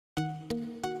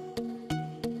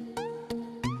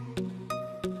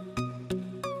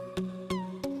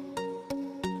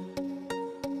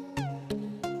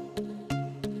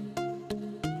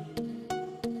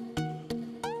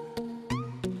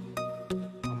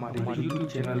हमारे YouTube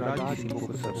channel राज को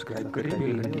subscribe करें,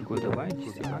 बेल घंटी को दबाएं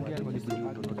जिससे आगे आने वाली वीडियो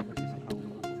नोटिफिकेशन आपको।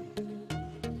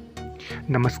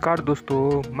 नमस्कार दोस्तों,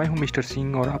 मैं हूं मिस्टर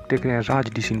सिंह और आप देख रहे हैं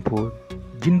राज डिसिंफो।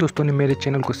 जिन दोस्तों ने मेरे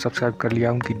चैनल को सब्सक्राइब कर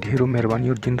लिया उनकी ढेरों मेहरबानी,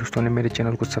 और जिन दोस्तों ने मेरे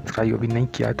चैनल को सब्सक्राइब अभी नहीं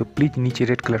किया है तो प्लीज़ नीचे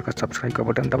रेड कलर का सब्सक्राइब का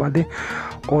बटन दबा दें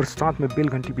और साथ में बेल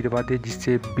घंटी भी दबा दें,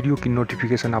 जिससे वीडियो की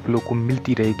नोटिफिकेशन आप लोगों को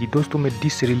मिलती रहेगी। दोस्तों, मैं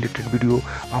डिश से रिलेटेड वीडियो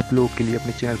आप लोगों के लिए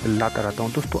अपने चैनल पर लाता रहता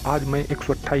हूं। दोस्तों, आज मैं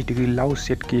 128 डिग्री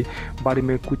लाओसेट के बारे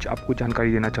में कुछ आपको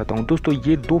जानकारी देना चाहता हूँ। दोस्तों,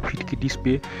 ये 2 फीट की डिश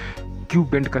पे क्यू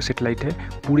बैंड का सेटेलाइट है।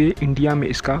 पूरे इंडिया में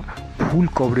इसका फुल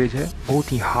कवरेज है,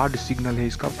 बहुत ही हार्ड सिग्नल है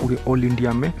इसका पूरे ऑल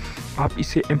इंडिया में। आप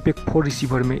इसे MPEG 4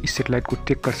 रिसीवर में इस सेटेलाइट को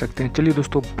ट्रैक कर सकते हैं। चलिए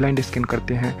दोस्तों, ब्लाइंड स्कैन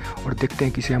करते हैं और देखते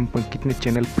हैं कि इसे हम कितने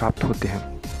चैनल प्राप्त होते हैं।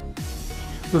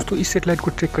 दोस्तों, इस सेटेलाइट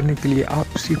को ट्रैक करने के लिए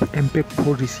आप सिर्फ MPEG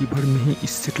 4 रिसीवर में ही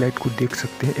इस सेटेलाइट को देख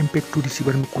सकते हैं। MPEG 2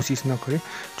 रिसीवर में कोशिश ना करें,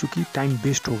 क्योंकि टाइम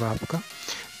वेस्ट होगा आपका।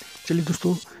 चलिए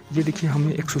दोस्तों, ये देखिए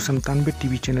हमें 197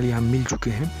 टीवी चैनल यहाँ मिल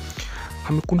चुके हैं।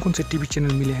 हमें कौन कौन से टीवी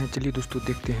चैनल मिले हैं चलिए दोस्तों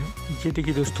देखते हैं। ये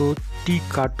देखिए दोस्तों, टी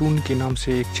कार्टून के नाम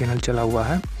से एक चैनल चला हुआ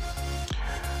है।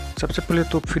 सबसे पहले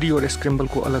तो फ्री और स्क्रैम्बल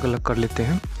को अलग अलग कर लेते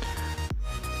हैं।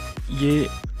 ये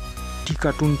टी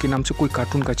कार्टून के नाम से कोई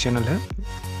कार्टून का चैनल है।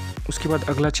 उसके बाद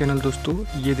अगला चैनल दोस्तों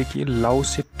ये देखिए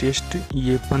लाओसेट टेस्ट,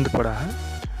 ये बंद पड़ा है।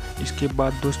 इसके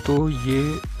बाद दोस्तों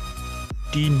ये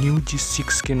टी न्यूज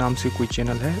 6 के नाम से कोई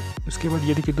चैनल है। उसके बाद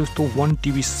ये देखिए दोस्तों 1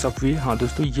 TV सबवे, हाँ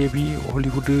दोस्तों ये भी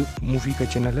हॉलीवुड मूवी का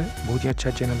चैनल है, बहुत ही अच्छा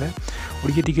चैनल है।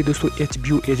 और ये देखिए दोस्तों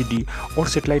HBO HD, और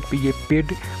सेटेलाइट पे ये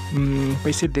पेड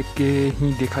पैसे देख के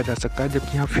ही देखा जा सकता है,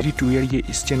 जबकि यहाँ फ्री टू एयर ये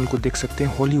इस चैनल को देख सकते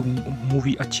हैं। हॉलीवुड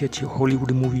मूवी, अच्छी अच्छी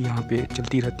हॉलीवुड मूवी यहाँ पे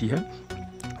चलती रहती है।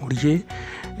 और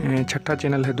ये छठा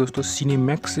चैनल है दोस्तों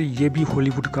सिनेमैक्स, ये भी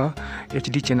हॉलीवुड का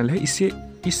HD चैनल है।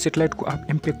 इस सेटेलाइट को आप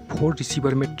MPEG 4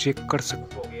 रिसीवर में ट्रैक कर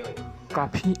सकते हैं।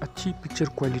 काफ़ी अच्छी पिक्चर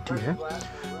क्वालिटी है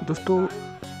दोस्तों।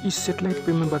 इस सेटेलाइट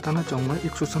पे मैं बताना चाहूँगा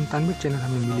 197 चैनल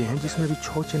हमें मिले हैं, जिसमें भी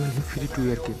 6 चैनल हैं फ्री टू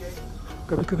एयर के।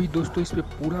 कभी कभी दोस्तों इस पे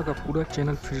पूरा का पूरा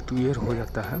चैनल फ्री टू एयर हो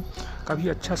जाता है। काफ़ी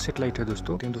अच्छा सेटेलाइट है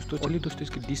दोस्तों। चलिए दोस्तों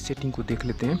इसकी डिश सेटिंग को देख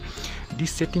लेते हैं।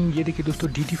 डिश सेटिंग ये देखिए दोस्तों,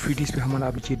 DD फ्री डिश पे हमारा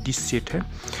अभी ये डिश सेट है।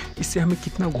 इससे हमें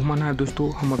कितना घुमाना है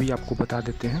दोस्तों हम अभी आपको बता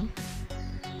देते हैं।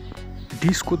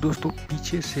 डिश को दोस्तों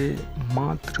पीछे से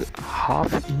मात्र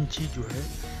 1/2 इंची जो है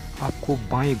आपको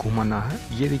बाएं घुमाना है।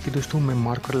 ये देखिए दोस्तों, मैं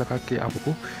मार्कर लगा के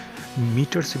आपको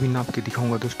मीटर से भी नाप के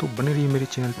दिखाऊंगा दोस्तों, बने रहिए मेरे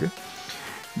चैनल पे।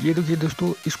 ये देखिए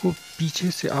दोस्तों, इसको पीछे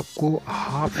से आपको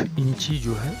 1/2 इंची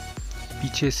जो है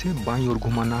पीछे से बाईं ओर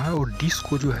घुमाना है, और डिश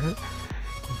को जो है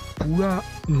पूरा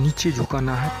नीचे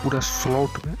झुकाना है, पूरा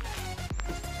स्लॉट में।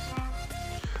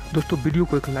 दोस्तों वीडियो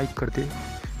को एक लाइक कर दे,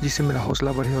 जिससे मेरा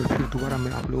हौसला बढ़े और फिर दोबारा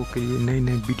मैं आप लोगों के लिए नए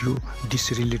नए वीडियो डिश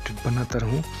से रिलेटेड बनाता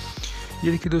रहूं।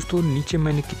 ये देखिए दोस्तों, नीचे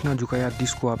मैंने कितना झुकाया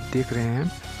डिश को आप देख रहे हैं।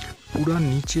 पूरा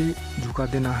नीचे झुका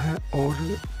देना है और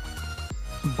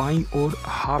बाईं ओर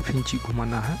 1/2 इंची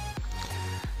घुमाना है।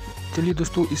 चलिए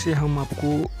दोस्तों, इसे हम आपको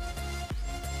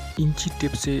इंची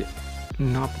टेप से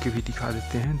नाप के भी दिखा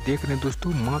देते हैं। देख रहे हैं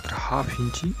दोस्तों, मात्र 1/2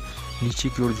 इंची नीचे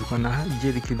की ओर झुकाना है।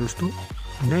 ये देखिए दोस्तों,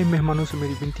 नए मेहमानों से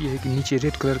मेरी विनती है कि नीचे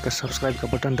रेड कलर का सब्सक्राइब का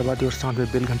बटन दबा दें और साथ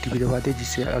में बेल घंटी भी दबा दें,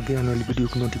 जिससे आगे आने वाली वीडियो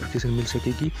की नोटिफिकेशन मिल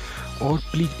सकेगी। और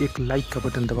प्लीज़ एक लाइक का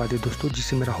बटन दबा दें दोस्तों,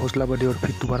 जिससे मेरा हौसला बढ़े और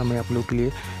फिर दोबारा मैं आप लोगों के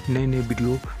लिए नए नए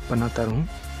वीडियो बनाता रहूँ।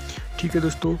 ठीक है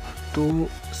दोस्तों, तो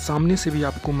सामने से भी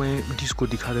आपको मैं डिश को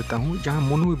दिखा देता हूँ। जहाँ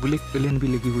मोनो ब्लैक एलियन भी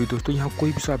लगी हुई दोस्तों, यहाँ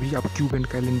कोई भी सा भी आप क्यू बैंड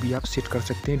का एलियन भी आप सेट कर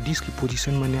सकते हैं। डिश की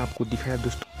पोजीशन मैंने आपको दिखाया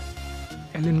दोस्तों।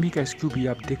 LNB का SQ भी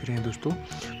आप देख रहे हैं दोस्तों।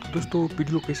 तो दोस्तों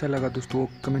वीडियो कैसा लगा दोस्तों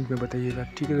कमेंट में बताइएगा।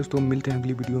 ठीक है दोस्तों, मिलते हैं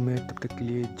अगली वीडियो में, तब तक के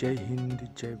लिए जय हिंद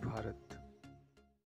जय भारत।